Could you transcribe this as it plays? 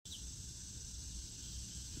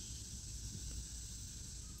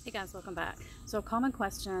Hey guys, welcome back. So a common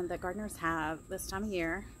question that gardeners have this time of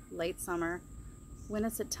year, late summer, when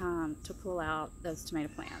is it time to pull out those tomato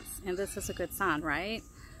plants? And this is a good sign, right?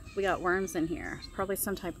 We got worms in here, probably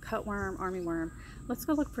some type of cutworm, armyworm. Let's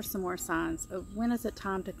go look for some more signs of when is it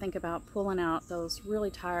time to think about pulling out those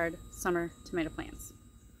really tired summer tomato plants.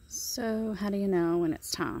 So how do you know when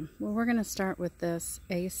it's time? Well, we're going to start with this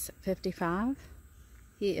Ace 55.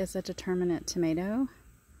 He is a determinate tomato,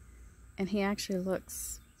 and he actually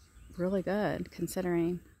looks really good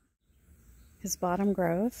considering his bottom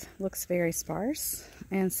growth looks very sparse,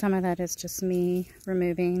 and some of that is just me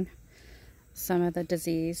removing some of the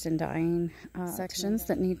diseased and dying sections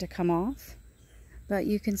that need to come off. But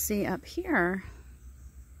you can see up here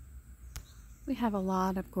we have a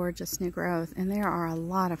lot of gorgeous new growth, and there are a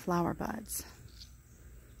lot of flower buds.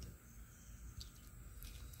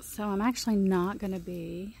 So I'm actually not going to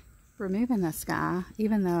be removing this guy,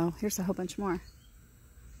 even though here's a whole bunch more.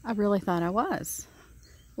 I really thought I was.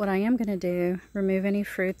 What I am going to do, remove any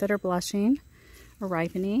fruit that are blushing or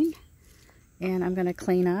ripening, and I'm going to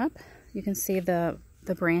clean up. You can see the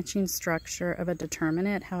branching structure of a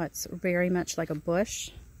determinate, how it's very much like a bush.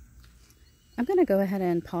 I'm going to go ahead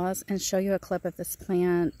and pause and show you a clip of this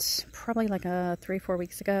plant probably like 3-4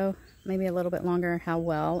 weeks ago, maybe a little bit longer, how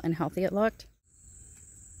well and healthy it looked.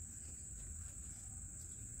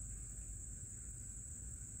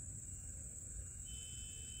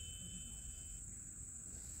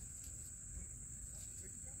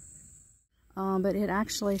 But it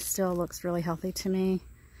actually still looks really healthy to me.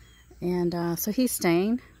 And so he's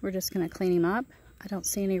staying. We're just going to clean him up. I don't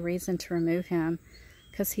see any reason to remove him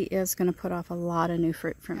because he is going to put off a lot of new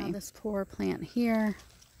fruit for me. Now this poor plant here,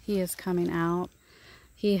 he is coming out.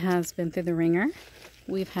 He has been through the ringer.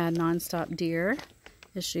 We've had nonstop deer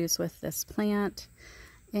issues with this plant.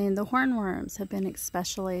 And the hornworms have been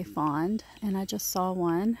especially fond. And I just saw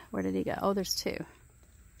one. Where did he go? Oh, there's two.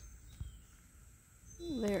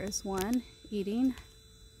 There is one eating,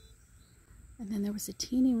 and then there was a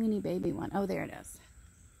teeny weeny baby one. Oh, there it is.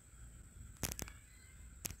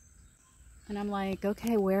 And I'm like,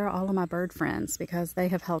 okay, where are all of my bird friends? Because they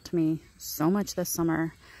have helped me so much this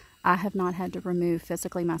summer. I have not had to remove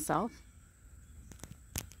physically myself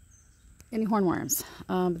any hornworms.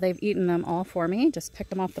 They've eaten them all for me, just picked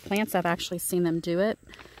them off the plants. I've actually seen them do it.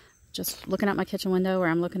 Just looking out my kitchen window where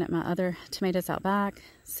I'm looking at my other tomatoes out back,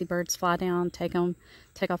 see birds fly down, take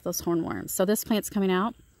off those hornworms. So this plant's coming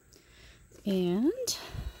out, and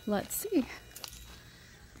let's see.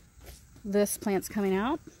 This plant's coming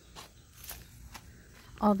out,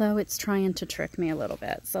 although it's trying to trick me a little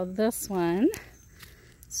bit. So this one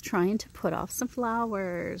is trying to put off some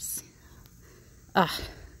flowers.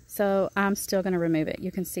 So I'm still going to remove it.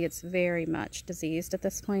 You can see it's very much diseased at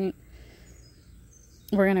this point.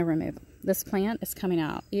 We're going to remove it. This plant is coming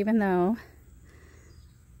out, even though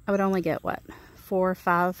I would only get, what, 4 or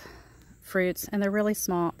 5 fruits, and they're really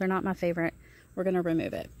small. They're not my favorite. We're going to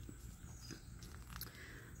remove it.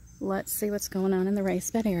 Let's see what's going on in the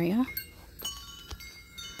raised bed area.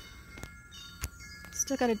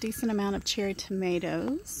 Still got a decent amount of cherry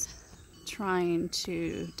tomatoes trying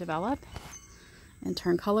to develop and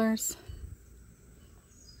turn colors.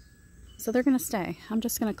 So they're going to stay. I'm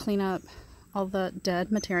just going to clean up all the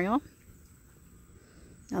dead material.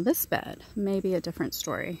 Now this bed may be a different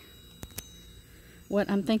story.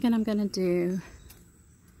 What I'm thinking I'm going to do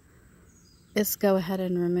is go ahead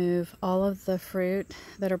and remove all of the fruit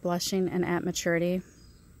that are blushing and at maturity,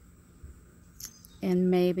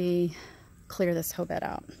 and maybe clear this whole bed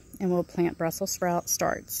out, and we'll plant Brussels sprout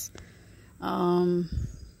starts. I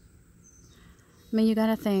mean, you got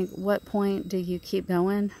to think, what point do you keep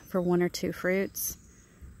going for 1 or 2 fruits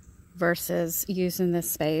versus using this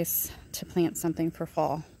space to plant something for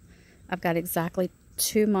fall? I've got exactly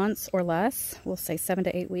 2 months or less, we'll say 7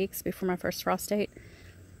 to 8 weeks before my first frost date.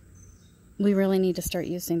 We really need to start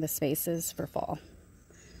using the spaces for fall.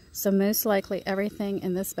 So most likely everything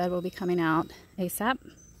in this bed will be coming out ASAP.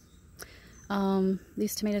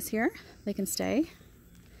 These tomatoes here, they can stay,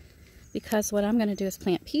 because what I'm going to do is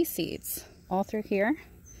plant pea seeds all through here,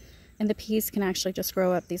 and the peas can actually just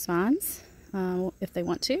grow up these vines if they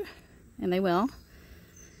want to, and they will.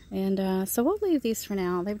 And so we'll leave these for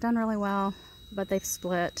now. They've done really well, but they've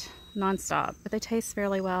split nonstop. But they taste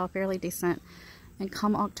fairly well, fairly decent. And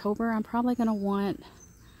come October, I'm probably going to want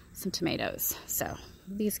some tomatoes. So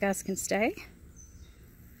these guys can stay.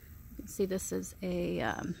 You can see this is a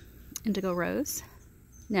indigo rose.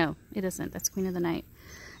 No, it isn't. That's Queen of the Night.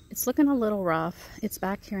 It's looking a little rough. It's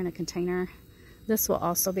back here in a container. This will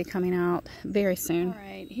also be coming out very soon. All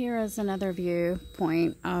right, here is another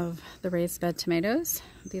viewpoint of the raised bed tomatoes.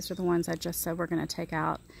 These are the ones I just said we're going to take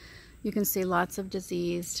out. You can see lots of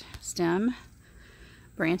diseased stem,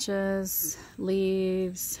 branches,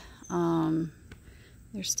 leaves.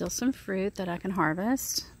 There's still some fruit that I can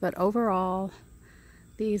harvest, but overall,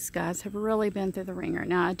 these guys have really been through the ringer.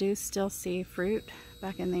 Now, I do still see fruit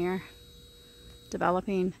back in there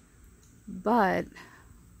developing, but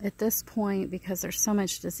at this point, because there's so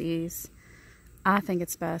much disease, I think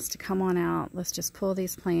it's best to come on out. Let's just pull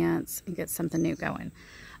these plants and get something new going.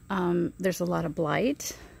 There's a lot of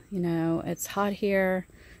blight. You know, it's hot here.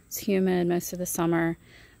 It's humid most of the summer.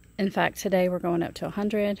 In fact, today we're going up to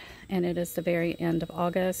 100, and it is the very end of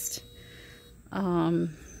August.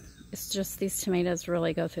 It's just these tomatoes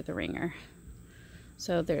really go through the ringer.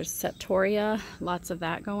 So there's septoria, lots of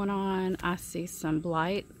that going on. I see some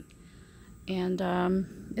blight, and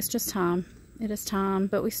it's just time. It is time,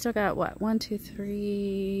 but we still got what, 1, 2,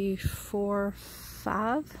 3, 4,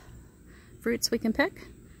 5 fruits we can pick.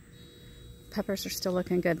 Peppers are still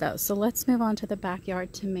looking good though. So let's move on to the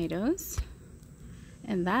backyard tomatoes.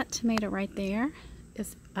 And that tomato right there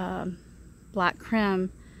is Black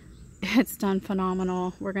Krim. It's done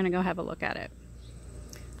phenomenal. We're gonna go have a look at it.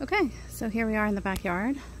 Okay, so here we are in the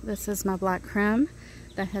backyard. This is my Black Krim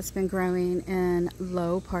that has been growing in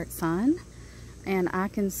low part sun. And I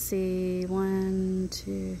can see 1,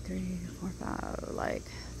 2, 3, 4, 5, like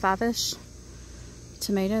 5-ish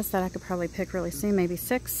tomatoes that I could probably pick really soon, maybe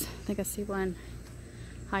 6. I think I see one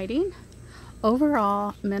hiding.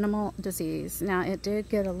 Overall, minimal disease. Now, it did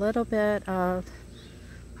get a little bit of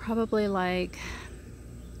probably like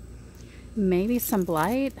maybe some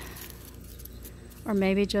blight, or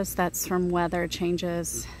maybe just that's from weather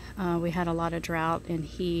changes. We had a lot of drought and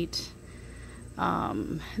heat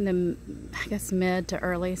in the, I guess, mid to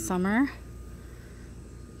early summer.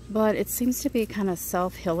 But it seems to be kind of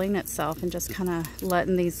self-healing itself and just kind of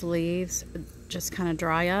letting these leaves just kind of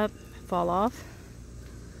dry up, fall off.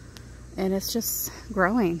 And it's just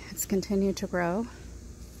growing. It's continued to grow.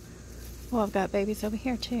 Well, I've got babies over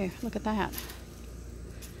here too. Look at that.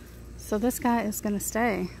 So this guy is going to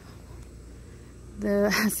stay.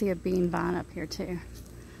 I see a bean vine up here too,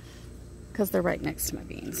 because they're right next to my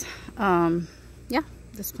beans. Yeah,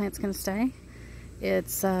 this plant's going to stay.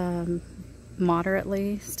 It's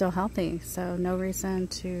moderately still healthy, so no reason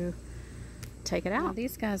to take it out. Now,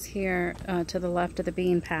 these guys here to the left of the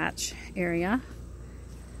bean patch area,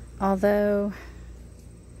 although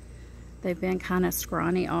they've been kind of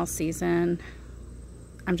scrawny all season,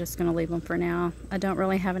 I'm just going to leave them for now. I don't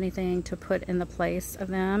really have anything to put in the place of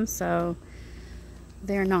them, so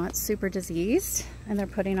they're not super diseased, and they're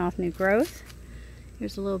putting off new growth.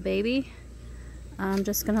 Here's a little baby. I'm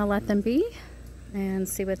just going to let them be and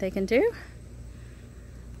see what they can do,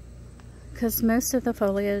 because most of the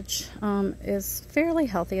foliage is fairly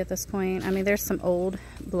healthy at this point. I mean, there's some old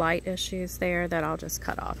blight issues there that I'll just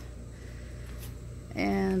cut off.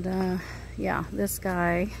 And yeah, this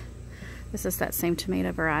guy, this is that same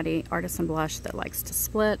tomato variety, Artisan Blush, that likes to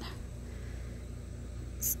split.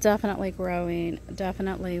 It's definitely growing,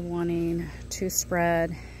 definitely wanting to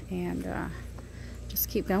spread, and just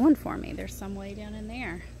keep going for me. There's some way down in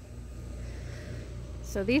there.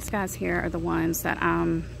 So these guys here are the ones that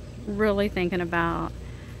I'm really thinking about.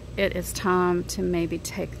 It is time to maybe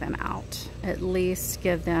take them out, at least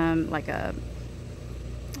give them like a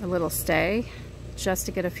little stay, just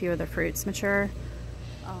to get a few of the fruits mature.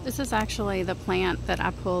 This is actually the plant that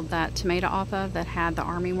I pulled that tomato off of that had the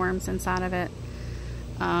army worms inside of it.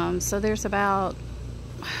 So there's about,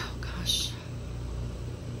 oh gosh,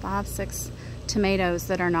 5, 6 tomatoes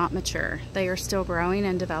that are not mature. They are still growing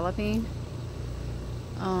and developing.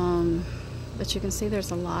 But you can see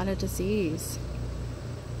there's a lot of disease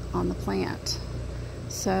on the plant.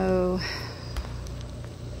 So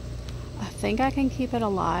I think I can keep it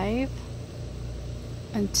alive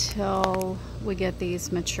until we get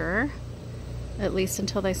these mature, at least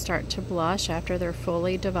until they start to blush after they're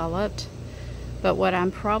fully developed. But what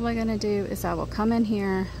I'm probably going to do is I will come in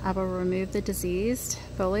here, I will remove the diseased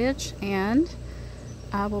foliage, and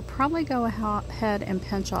I will probably go ahead and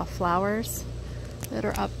pinch off flowers that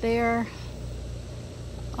are up there.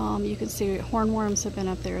 You can see hornworms have been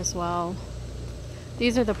up there as well.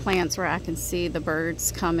 These are the plants where I can see the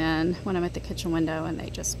birds come in when I'm at the kitchen window and they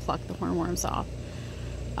just pluck the hornworms off.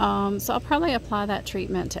 So I'll probably apply that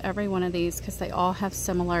treatment to every one of these because they all have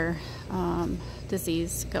similar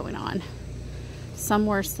disease going on. Some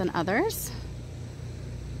worse than others.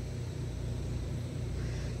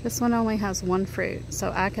 This one only has 1 fruit,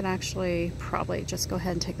 so I could actually probably just go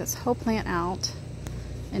ahead and take this whole plant out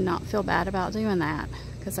and not feel bad about doing that,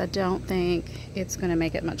 because I don't think it's going to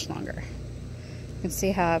make it much longer. You can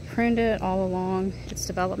see how I pruned it all along its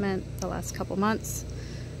development the last couple months.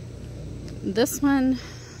 This one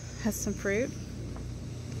has some fruit.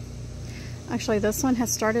 Actually, this one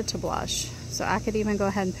has started to blush, so I could even go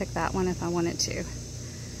ahead and pick that one if I wanted to.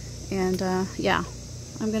 And yeah,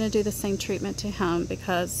 I'm going to do the same treatment to him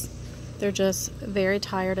because they're just very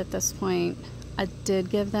tired at this point. I did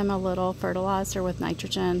give them a little fertilizer with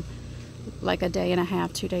nitrogen like a day and a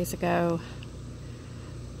half, 2 days ago,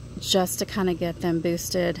 just to kind of get them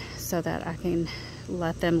boosted so that I can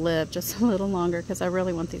let them live just a little longer, because I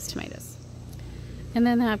really want these tomatoes. And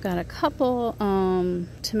then I've got a couple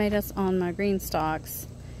tomatoes on my green stalks,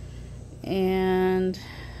 and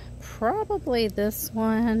probably this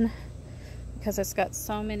one, because it's got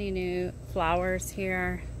so many new flowers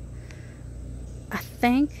here. I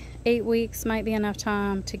think 8 weeks might be enough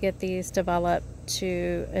time to get these developed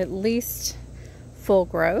to at least full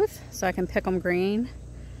growth so I can pick them green.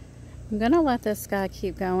 I'm gonna let this guy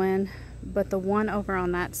keep going, but the one over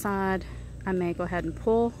on that side I may go ahead and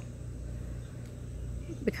pull,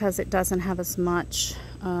 because it doesn't have as much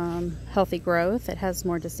healthy growth. It has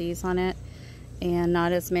more disease on it and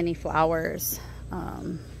not as many flowers.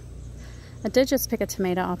 I did just pick a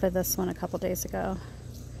tomato off of this one a couple days ago.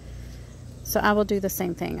 So I will do the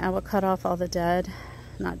same thing. I will cut off all the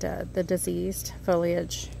the diseased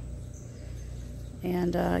foliage,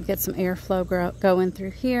 and get some airflow going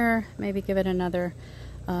through here. Maybe give it another,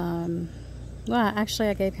 well, actually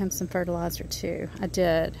I gave him some fertilizer too. I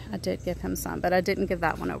did give him some, but I didn't give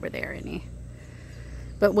that one over there any.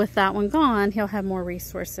 But with that one gone, he'll have more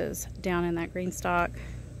resources down in that green stalk,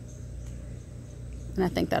 and I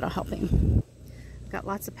think that'll help him. Got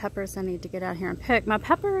lots of peppers I need to get out here and pick. My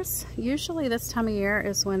peppers, usually this time of year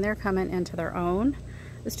is when they're coming into their own.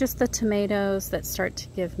 It's just the tomatoes that start to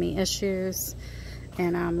give me issues,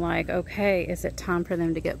 and I'm like, okay, is it time for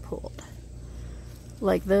them to get pulled?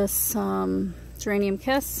 Like this Geranium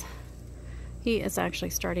Kiss, he is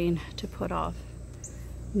actually starting to put off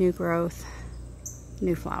new growth,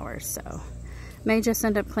 new flowers, so may just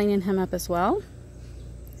end up cleaning him up as well,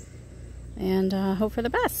 and hope for the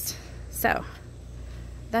best. So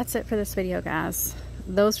that's it for this video, guys.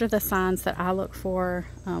 Those are the signs that I look for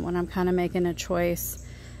when I'm kind of making a choice.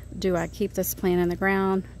 Do I keep this plant in the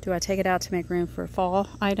ground? Do I take it out to make room for fall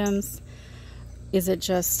items? Is it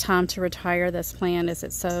just time to retire this plant? Is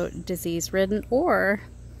it so disease ridden, or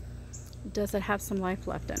does it have some life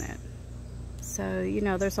left in it? So, you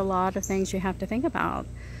know, there's a lot of things you have to think about,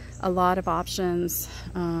 a lot of options,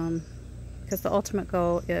 because the ultimate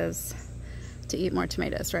goal is to eat more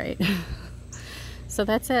tomatoes, right? So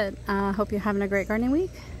that's it. I hope you're having a great gardening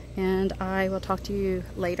week, and I will talk to you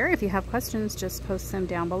later. If you have questions, just post them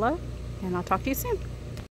down below, and I'll talk to you soon.